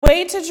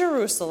Way to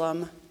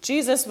Jerusalem,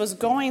 Jesus was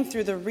going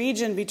through the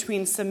region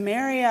between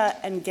Samaria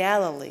and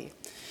Galilee.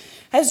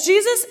 As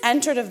Jesus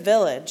entered a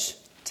village,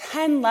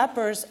 10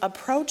 lepers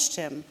approached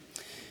him.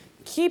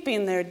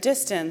 Keeping their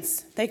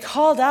distance, they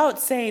called out,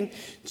 saying,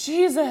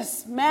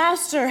 "Jesus,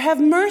 Master, have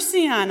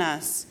mercy on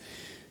us."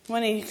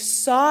 When he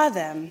saw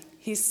them,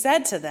 he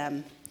said to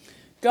them,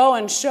 "Go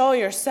and show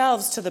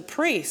yourselves to the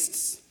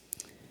priests."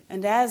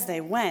 And as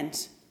they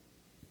went,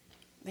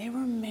 they were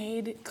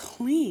made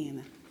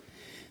clean.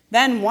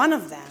 Then one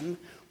of them,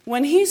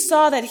 when he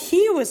saw that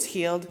he was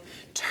healed,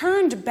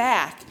 turned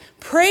back,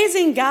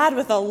 praising God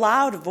with a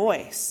loud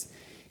voice.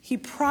 He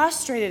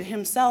prostrated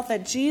himself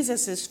at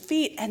Jesus'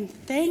 feet and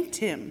thanked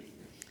him.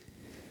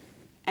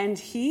 And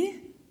he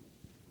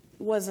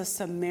was a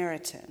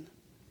Samaritan.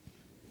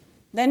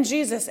 Then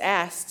Jesus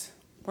asked,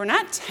 "Were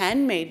not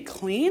 10 made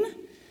clean?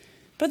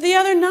 But the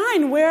other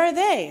 9, where are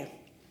they?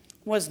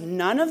 Was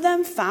none of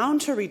them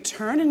found to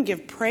return and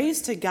give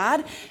praise to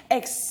God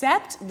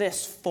except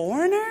this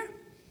foreigner?"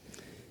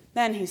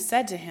 Then he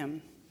said to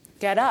him,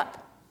 "Get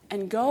up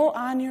and go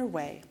on your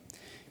way.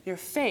 Your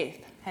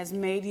faith has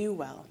made you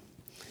well."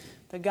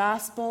 The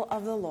gospel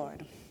of the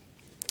Lord.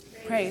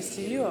 Praise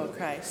to you, O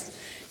Christ.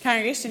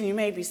 Congregation, you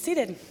may be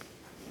seated.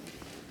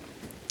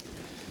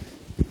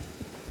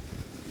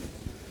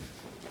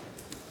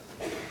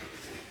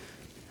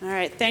 All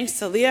right, thanks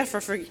to Leah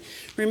for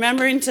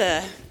remembering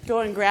to go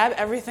and grab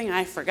everything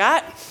I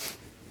forgot.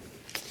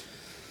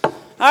 All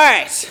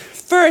right,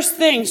 first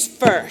things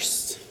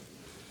first.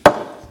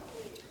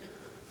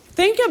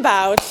 Think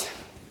about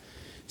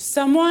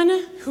someone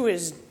who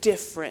is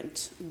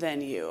different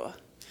than you.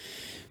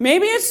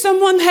 Maybe it's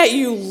someone that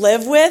you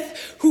live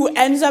with who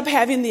ends up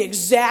having the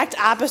exact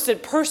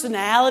opposite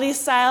personality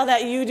style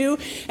that you do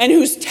and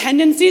whose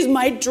tendencies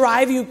might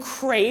drive you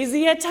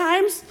crazy at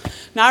times.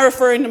 Not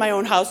referring to my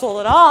own household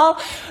at all.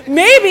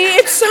 Maybe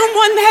it's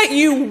someone that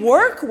you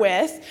work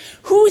with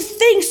who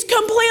thinks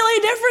completely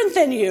different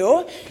than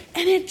you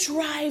and it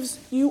drives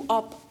you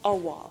up a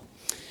wall.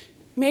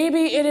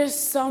 Maybe it is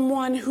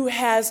someone who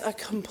has a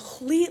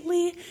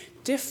completely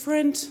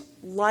different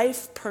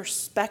life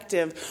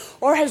perspective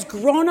or has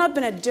grown up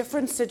in a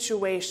different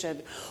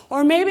situation.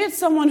 Or maybe it's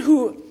someone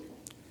who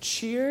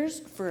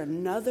cheers for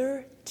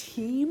another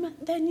team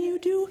than you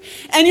do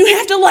and you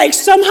have to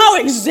somehow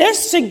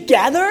exist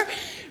together.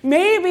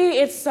 Maybe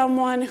it's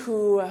someone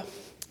who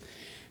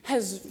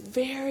has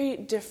very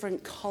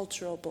different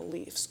cultural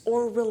beliefs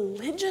or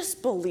religious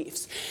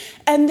beliefs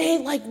and they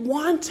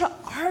want to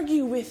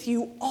argue with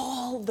you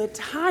all the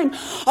time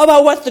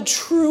about what the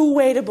true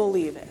way to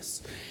believe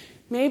is.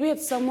 Maybe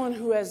it's someone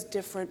who has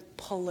different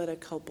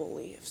political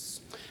beliefs,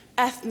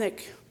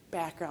 ethnic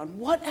background,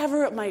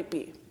 whatever it might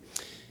be.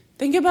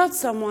 Think about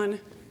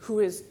someone who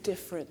is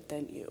different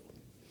than you.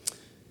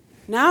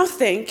 Now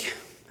think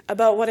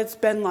about what it's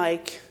been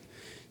like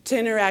to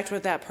interact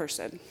with that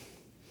person.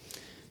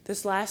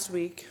 This last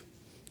week,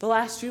 the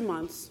last few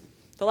months,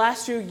 the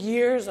last few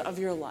years of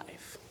your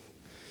life.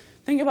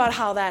 Think about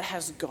how that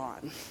has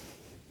gone.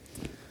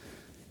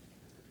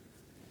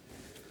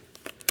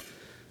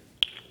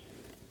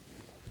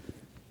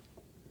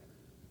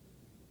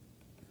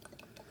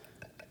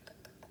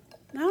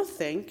 Now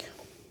think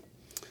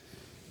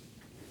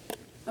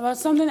about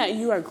something that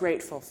you are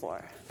grateful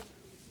for.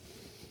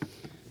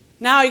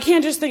 Now, you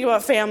can't just think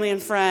about family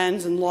and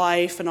friends and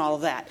life and all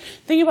of that.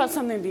 Think about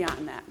something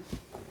beyond that.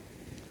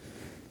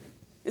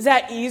 Is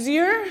that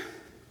easier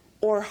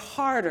or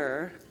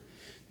harder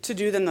to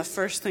do than the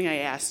first thing I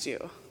asked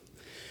you?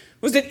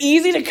 Was it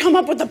easy to come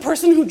up with the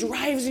person who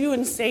drives you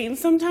insane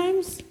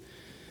sometimes?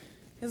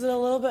 Is it a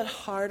little bit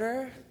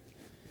harder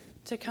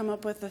to come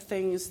up with the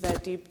things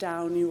that deep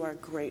down you are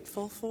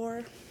grateful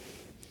for?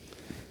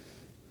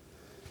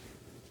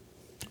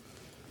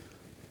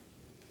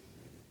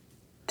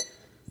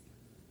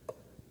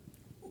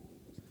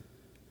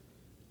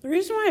 The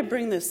reason why I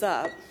bring this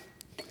up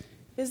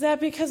is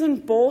that because in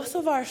both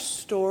of our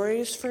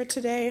stories for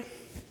today,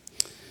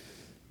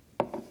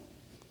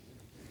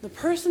 the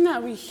person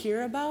that we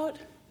hear about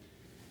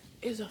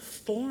is a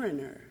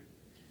foreigner,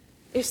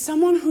 is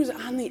someone who's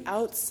on the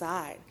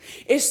outside,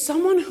 is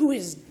someone who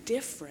is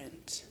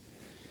different.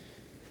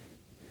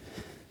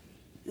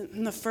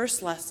 In the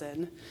first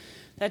lesson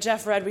that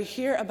Jeff read, we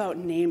hear about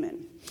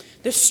Naaman,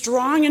 the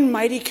strong and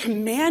mighty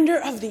commander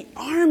of the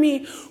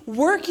army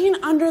working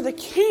under the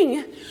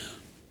king,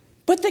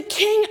 but the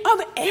king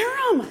of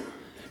Aram,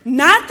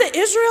 not the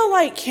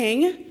Israelite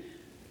king,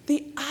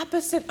 the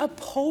opposite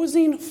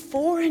opposing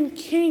foreign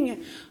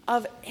king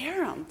of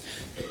Aram,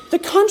 the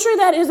country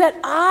that is at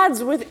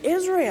odds with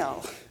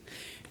Israel.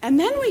 And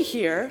then we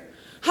hear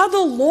how the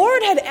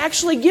Lord had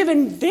actually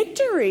given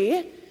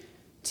victory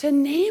to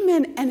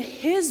Naaman and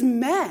his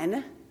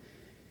men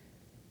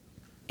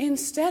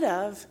instead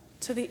of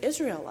to the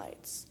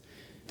Israelites.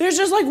 There's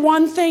just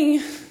one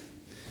thing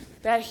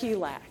that he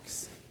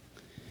lacks.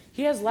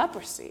 He has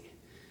leprosy.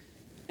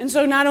 And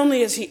so not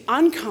only is he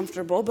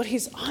uncomfortable, but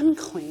he's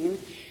unclean,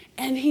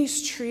 and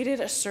he's treated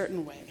a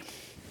certain way.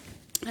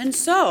 And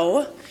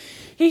so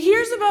He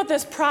hears about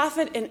this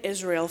prophet in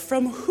Israel.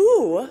 From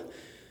who?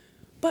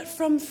 But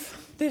from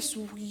this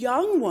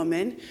young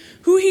woman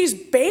who he's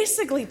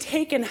basically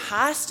taken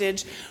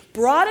hostage,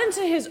 brought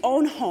into his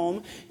own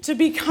home to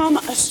become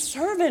a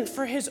servant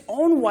for his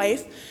own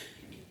wife.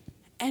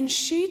 And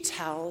she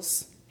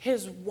tells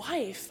his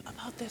wife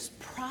about this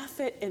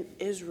prophet in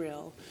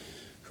Israel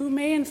who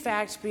may in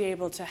fact be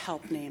able to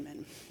help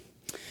Naaman.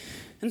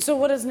 And so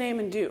what does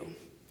Naaman do?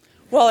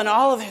 Well, in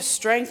all of his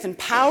strength and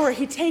power,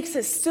 he takes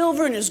his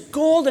silver and his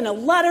gold and a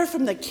letter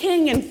from the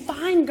king and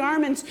fine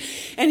garments,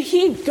 and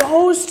he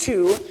goes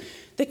to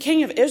the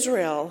king of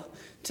Israel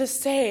to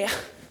say,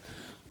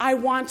 I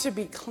want to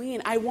be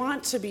clean. I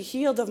want to be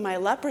healed of my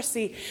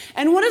leprosy.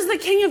 And what does the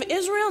king of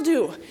Israel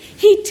do?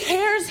 He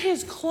tears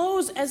his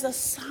clothes as a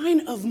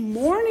sign of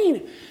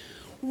mourning.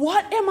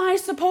 What am I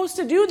supposed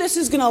to do? This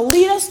is going to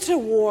lead us to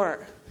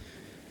war.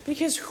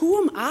 Because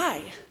who am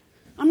I?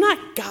 I'm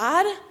not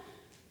God.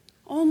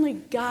 Only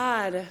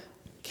God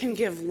can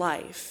give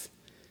life.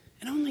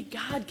 And only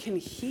God can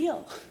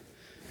heal.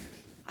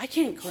 I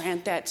can't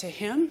grant that to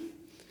him.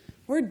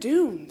 We're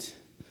doomed.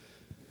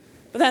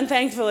 But then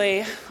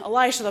thankfully,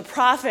 Elisha the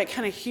prophet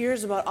kind of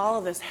hears about all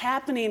of this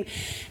happening,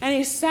 and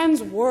he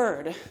sends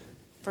word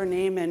for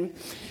Naaman.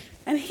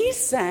 And he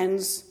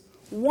sends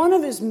one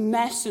of his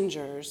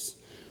messengers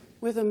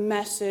with a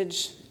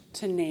message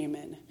to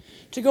Naaman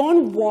to go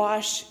and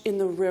wash in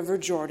the river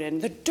Jordan,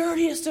 the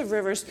dirtiest of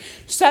rivers,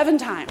 7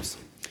 times.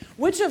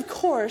 Which, of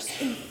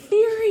course,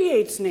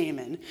 infuriates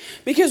Naaman.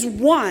 Because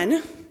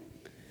one,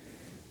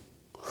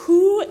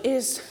 who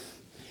is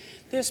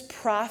this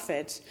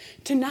prophet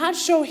to not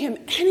show him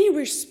any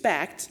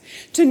respect,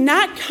 to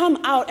not come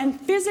out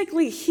and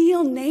physically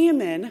heal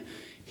Naaman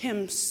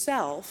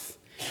himself?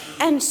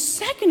 And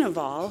second of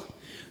all,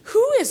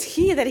 who is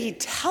he that he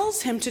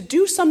tells him to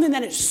do something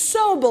that is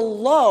so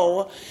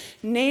below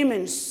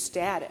Naaman's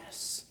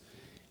status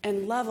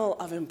and level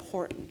of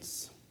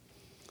importance?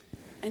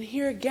 And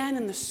here again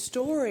in the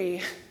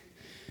story,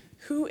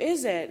 who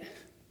is it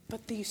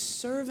but these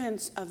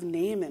servants of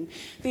Naaman,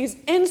 these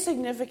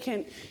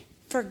insignificant,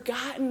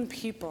 forgotten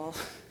people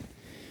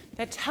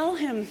that tell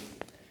him,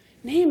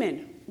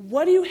 Naaman,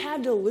 what do you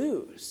have to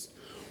lose?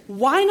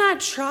 Why not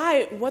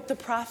try what the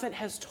prophet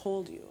has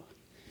told you?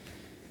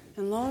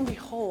 And lo and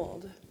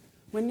behold,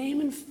 when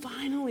Naaman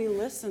finally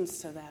listens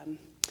to them,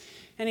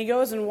 and he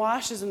goes and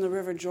washes in the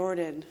river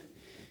Jordan,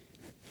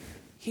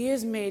 he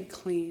is made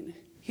clean.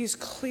 He's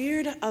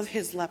cleared of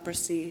his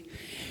leprosy,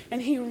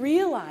 and he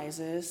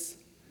realizes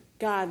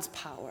God's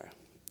power.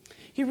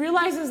 He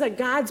realizes that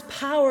God's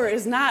power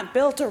is not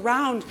built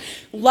around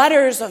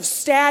letters of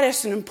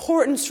status and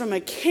importance from a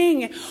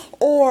king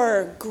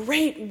or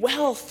great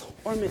wealth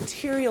or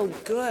material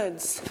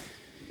goods.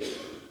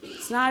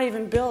 It's not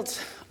even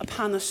built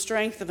upon the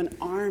strength of an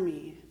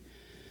army.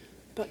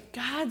 But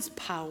God's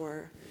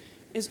power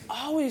is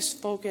always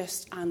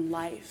focused on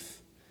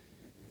life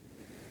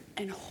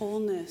and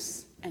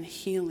wholeness and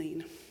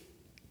healing.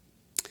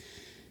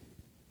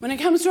 When it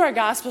comes to our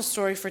gospel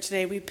story for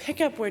today, we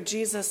pick up where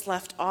Jesus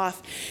left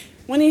off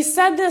when he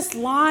said this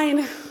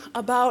line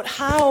about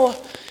how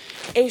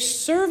a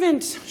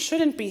servant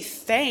shouldn't be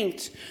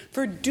thanked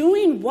for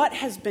doing what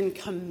has been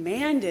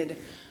commanded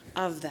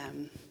of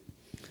them.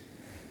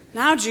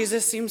 Now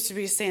Jesus seems to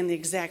be saying the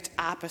exact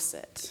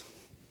opposite.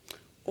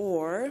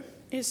 Or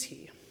is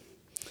he?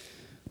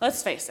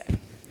 Let's face it.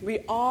 We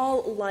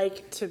all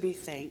like to be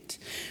thanked.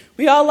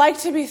 We all like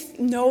to be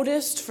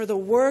noticed for the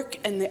work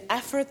and the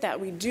effort that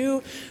we do,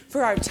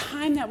 for our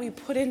time that we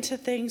put into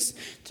things,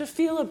 to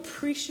feel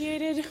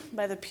appreciated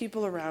by the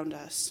people around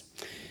us.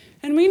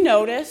 And we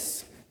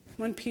notice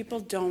when people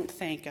don't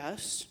thank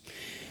us,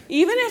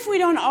 even if we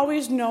don't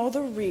always know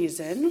the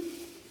reason.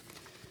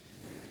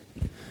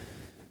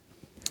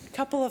 A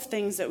couple of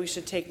things that we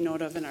should take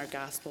note of in our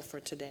gospel for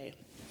today.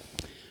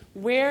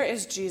 Where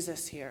is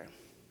Jesus here?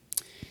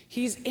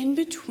 He's in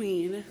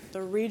between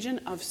the region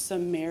of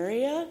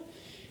Samaria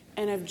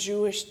and of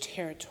Jewish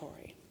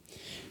territory.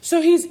 So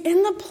he's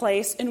in the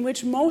place in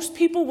which most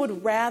people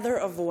would rather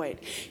avoid.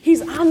 He's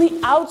on the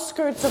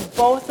outskirts of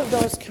both of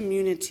those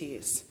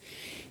communities.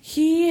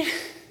 He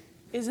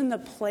is in the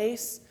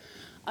place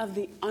of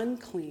the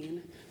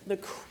unclean, the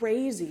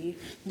crazy,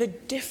 the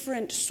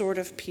different sort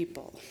of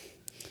people.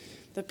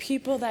 The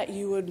people that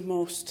you would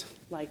most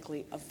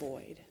likely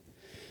avoid.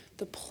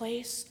 The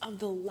place of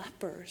the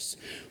lepers,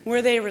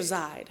 where they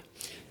reside.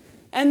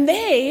 And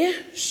they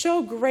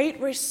show great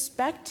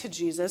respect to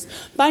Jesus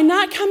by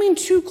not coming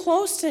too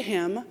close to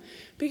him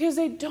because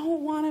they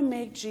don't want to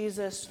make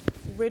Jesus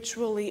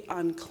ritually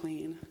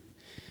unclean.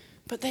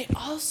 But they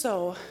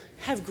also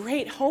have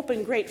great hope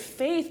and great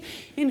faith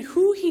in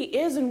who he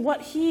is and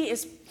what he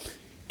is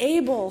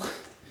able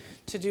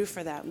to do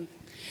for them.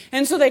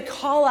 And so they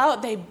call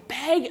out, they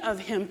beg of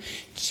him,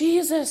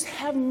 Jesus,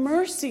 have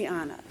mercy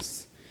on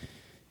us.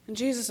 And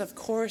Jesus, of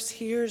course,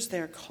 hears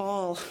their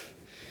call.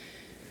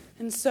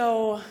 And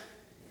so,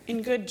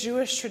 in good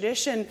Jewish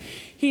tradition,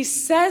 he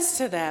says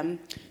to them,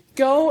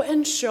 go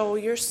and show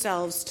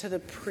yourselves to the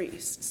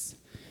priests.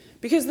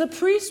 Because the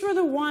priests were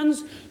the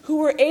ones who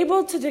were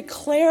able to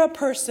declare a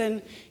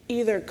person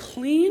either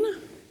clean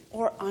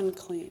or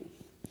unclean.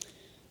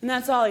 And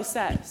that's all he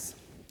says.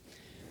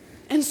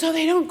 And so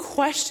they don't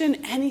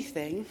question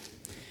anything.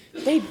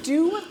 They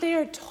do what they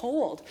are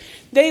told.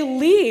 They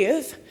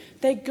leave.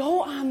 They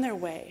go on their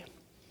way.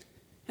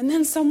 And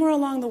then somewhere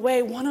along the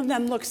way, one of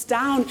them looks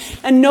down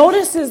and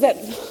notices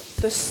that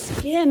the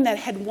skin that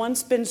had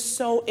once been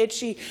so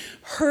itchy,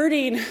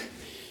 hurting,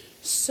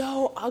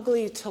 so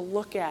ugly to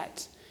look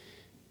at,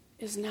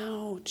 is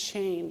now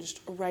changed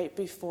right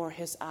before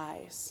his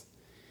eyes.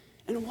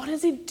 And what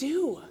does he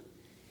do?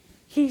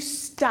 He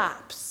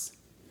stops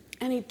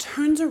and he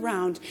turns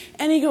around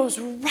and he goes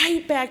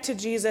right back to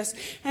Jesus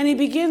and he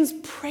begins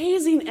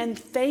praising and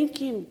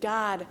thanking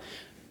God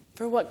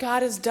for what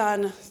God has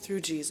done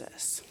through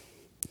Jesus.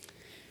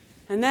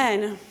 And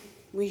then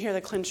we hear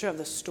the clincher of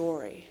the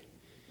story.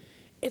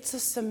 It's a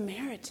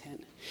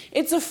Samaritan.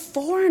 It's a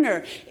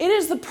foreigner. It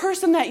is the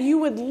person that you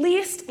would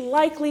least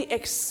likely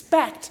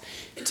expect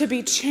to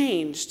be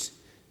changed,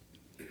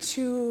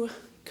 to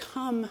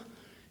come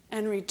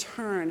and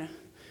return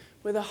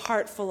with a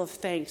heart full of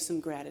thanks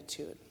and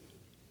gratitude.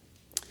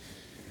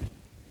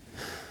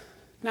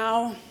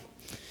 Now,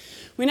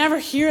 we never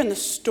hear in the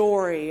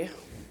story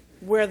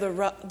where the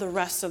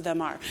rest of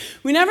them are.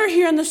 We never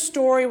hear in the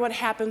story what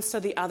happens to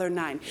the other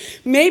 9.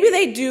 Maybe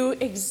they do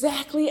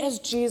exactly as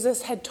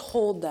Jesus had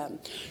told them.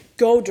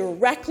 Go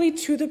directly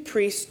to the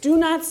priest. Do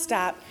not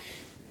stop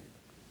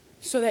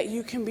so that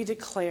you can be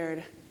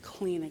declared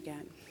clean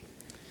again.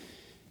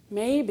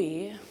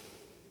 Maybe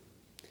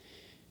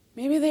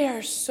they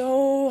are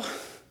so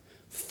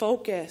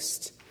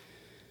focused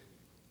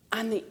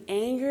on the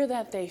anger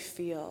that they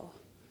feel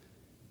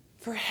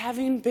for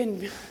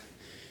having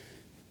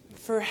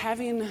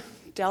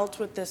dealt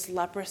with this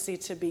leprosy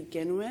to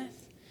begin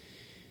with,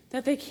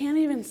 that they can't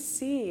even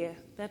see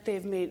that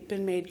they've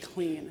been made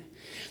clean.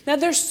 That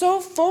they're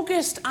so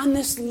focused on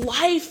this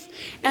life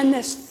and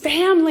this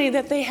family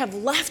that they have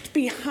left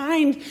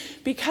behind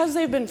because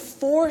they've been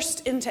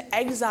forced into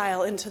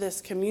exile into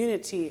this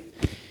community,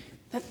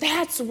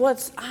 that's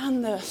what's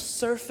on the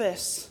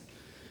surface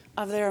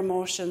of their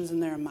emotions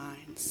and their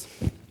minds.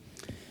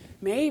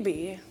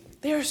 Maybe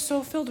they are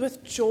so filled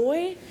with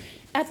joy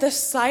at the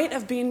sight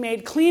of being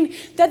made clean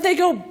that they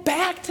go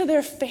back to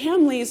their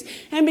families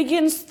and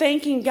begins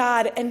thanking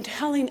God and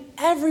telling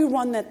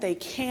everyone that they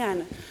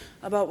can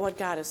about what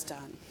God has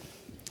done.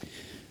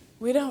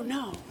 We don't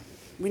know.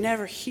 We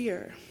never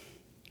hear.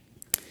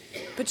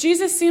 But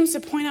Jesus seems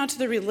to point out to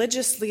the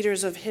religious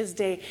leaders of his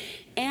day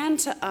and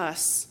to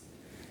us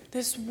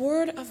this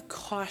word of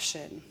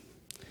caution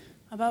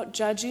about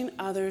judging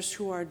others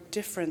who are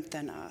different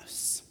than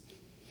us.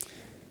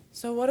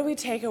 So what do we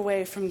take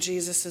away from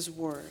Jesus'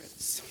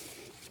 words?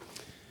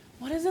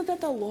 What is it that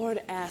the Lord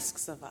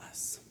asks of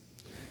us?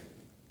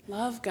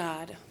 Love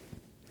God,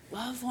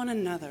 love one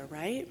another,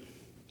 right?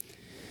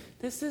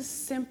 This is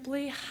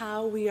simply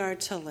how we are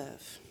to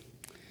live.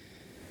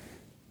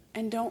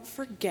 And don't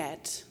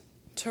forget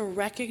to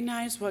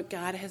recognize what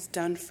God has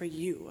done for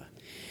you.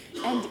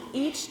 And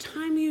each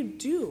time you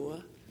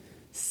do,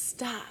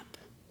 stop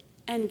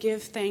and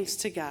give thanks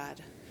to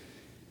God.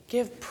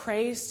 Give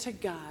praise to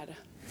God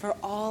for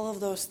all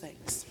of those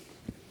things.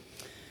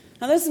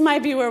 Now, this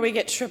might be where we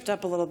get tripped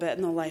up a little bit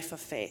in the life of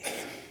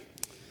faith.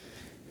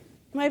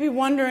 You might be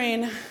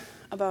wondering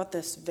about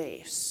this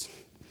vase.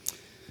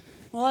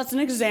 Well, that's an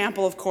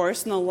example, of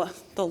course, in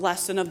the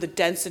lesson of the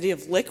density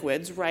of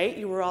liquids, right?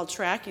 You were all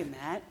tracking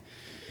that.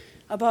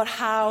 About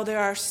how there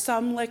are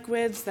some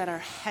liquids that are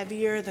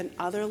heavier than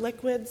other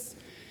liquids.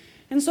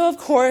 And so, of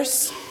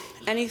course,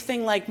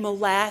 anything like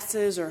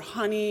molasses or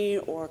honey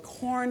or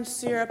corn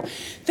syrup,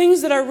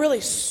 things that are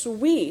really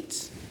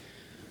sweet,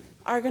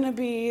 are going to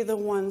be the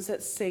ones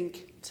that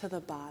sink to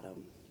the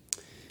bottom.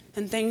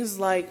 And things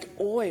like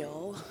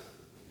oil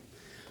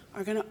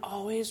are going to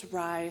always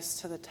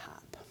rise to the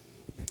top.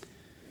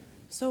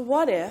 So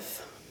what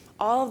if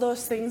all of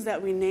those things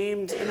that we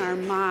named in our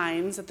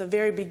minds at the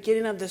very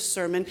beginning of this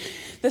sermon,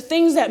 the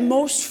things that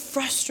most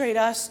frustrate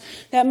us,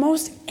 that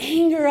most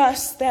anger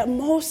us, that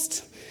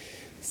most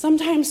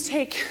sometimes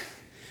take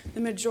the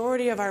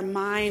majority of our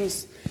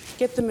minds,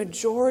 get the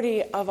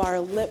majority of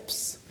our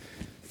lips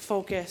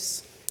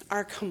focus,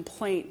 our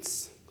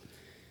complaints,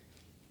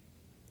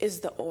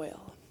 is the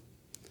oil.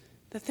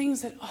 The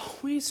things that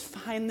always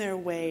find their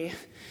way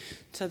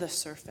to the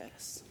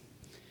surface.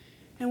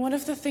 And what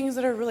if the things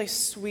that are really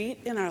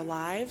sweet in our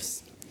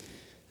lives,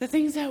 the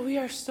things that we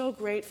are so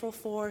grateful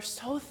for,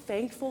 so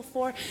thankful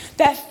for,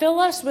 that fill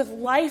us with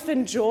life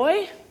and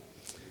joy,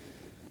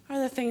 are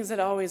the things that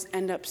always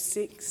end up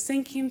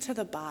sinking to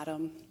the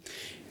bottom,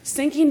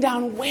 sinking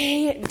down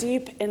way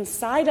deep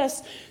inside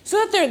us so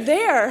that they're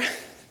there.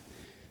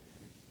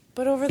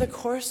 But over the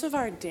course of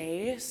our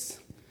days,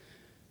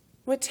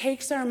 what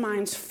takes our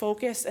mind's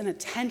focus and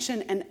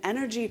attention and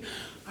energy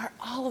are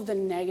all of the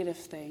negative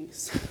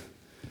things.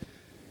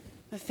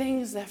 The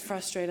things that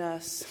frustrate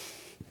us,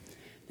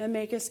 that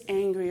make us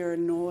angry or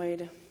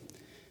annoyed.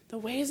 The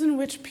ways in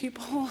which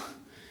people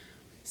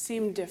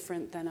seem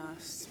different than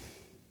us.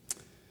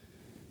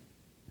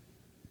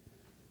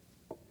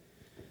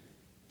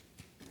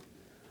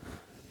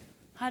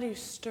 How do you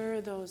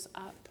stir those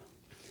up?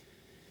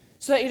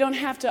 So that you don't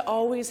have to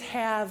always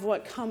have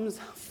what comes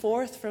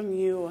forth from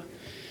you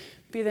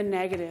be the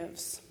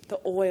negatives, the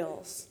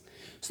oils.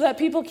 So that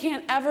people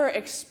can't ever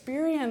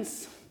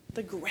experience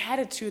the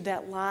gratitude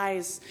that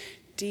lies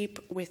deep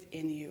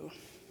within you.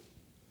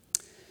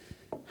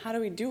 How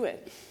do we do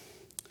it?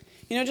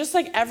 Just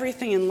like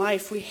everything in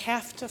life, we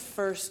have to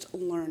first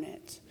learn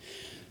it.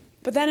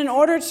 But then in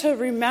order to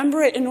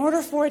remember it, in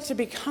order for it to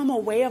become a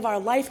way of our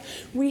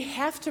life, we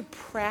have to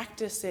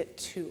practice it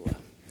too.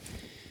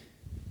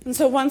 And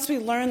so once we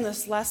learn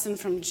this lesson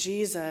from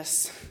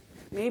Jesus,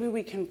 maybe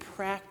we can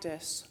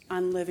practice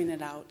on living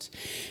it out.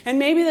 And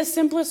maybe the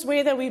simplest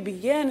way that we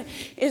begin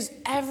is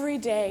every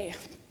day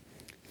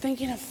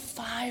thinking of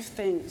 5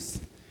 things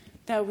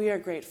that we are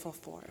grateful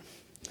for.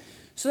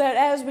 So that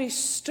as we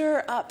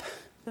stir up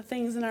the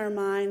things in our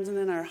minds and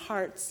in our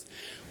hearts,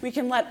 we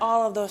can let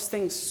all of those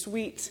things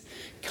sweet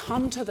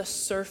come to the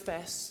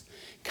surface,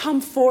 come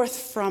forth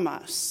from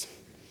us.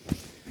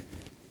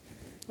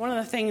 One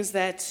of the things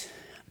that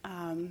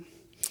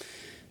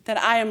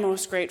I am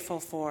most grateful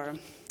for,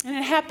 and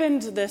it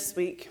happened this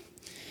week.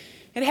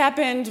 It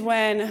happened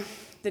when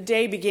the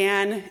day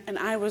began and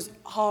I was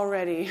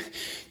already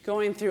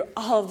going through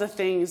all of the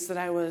things that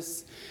I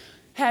was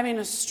having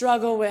a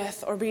struggle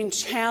with or being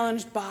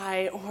challenged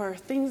by or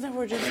things that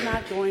were just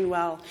not going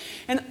well.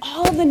 And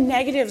all of the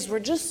negatives were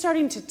just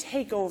starting to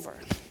take over.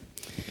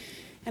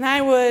 And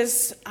I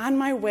was on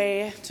my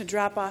way to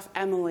drop off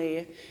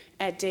Emily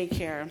at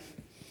daycare.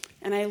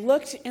 And I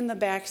looked in the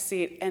back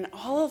seat, and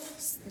all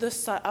of a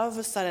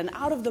sudden,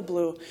 out of the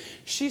blue,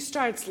 she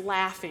starts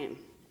laughing.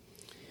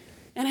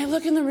 And I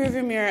look in the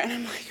rearview mirror, and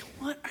I'm like,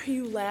 what are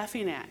you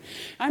laughing at?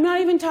 I'm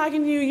not even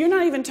talking to you. You're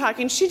not even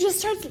talking. She just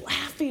starts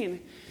laughing.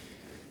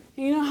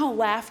 You know how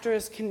laughter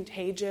is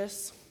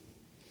contagious?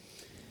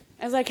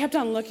 As I kept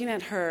on looking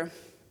at her,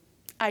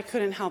 I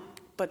couldn't help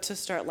but to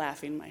start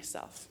laughing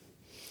myself.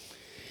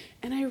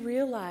 And I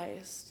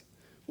realized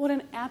what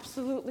an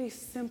absolutely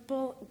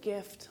simple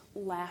gift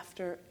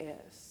laughter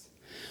is.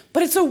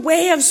 But it's a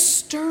way of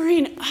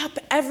stirring up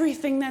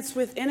everything that's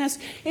within us.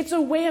 It's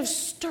a way of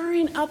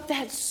stirring up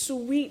that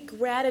sweet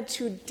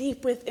gratitude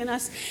deep within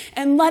us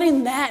and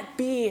letting that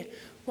be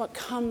what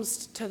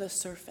comes to the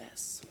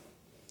surface.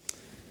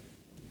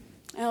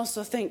 I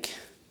also think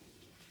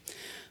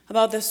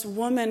about this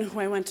woman who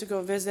I went to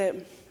go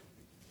visit,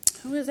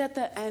 who is at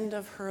the end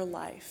of her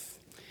life.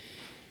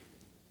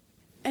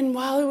 And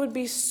while it would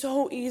be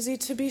so easy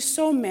to be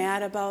so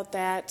mad about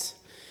that,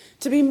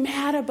 to be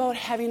mad about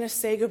having to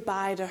say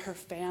goodbye to her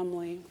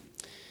family,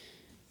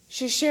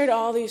 she shared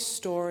all these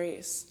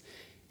stories.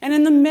 And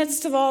in the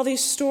midst of all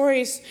these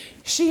stories,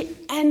 she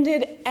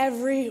ended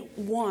every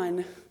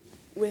one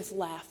with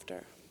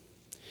laughter.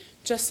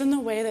 Just in the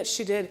way that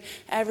she did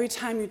every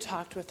time you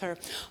talked with her.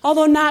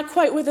 Although not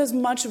quite with as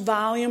much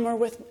volume or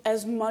with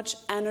as much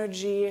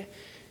energy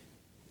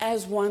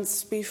as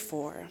once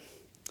before.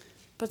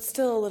 But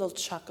still a little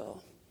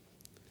chuckle.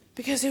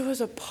 Because it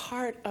was a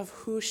part of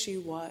who she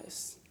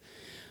was.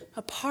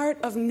 A part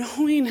of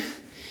knowing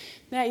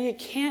that you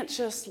can't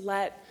just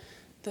let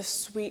the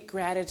sweet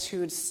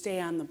gratitude stay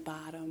on the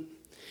bottom.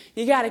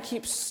 You got to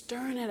keep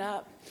stirring it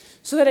up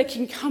so that it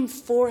can come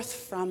forth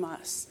from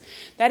us.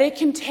 That it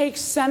can take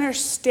center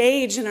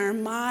stage in our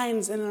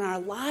minds and in our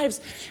lives.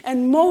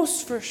 And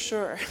most for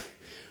sure,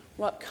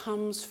 what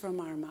comes from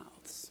our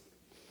mouths.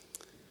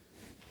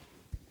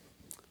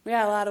 We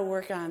got a lot of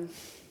work on.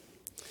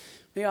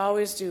 We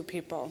always do,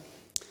 people.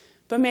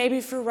 But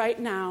maybe for right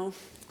now,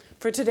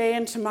 for today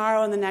and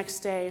tomorrow and the next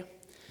day,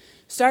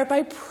 start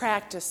by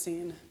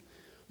practicing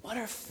what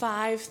are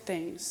 5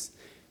 things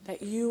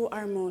that you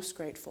are most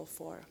grateful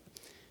for.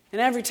 And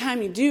every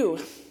time you do,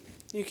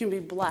 you can be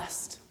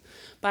blessed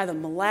by the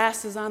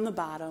molasses on the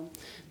bottom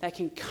that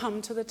can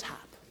come to the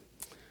top.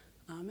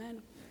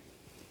 Amen.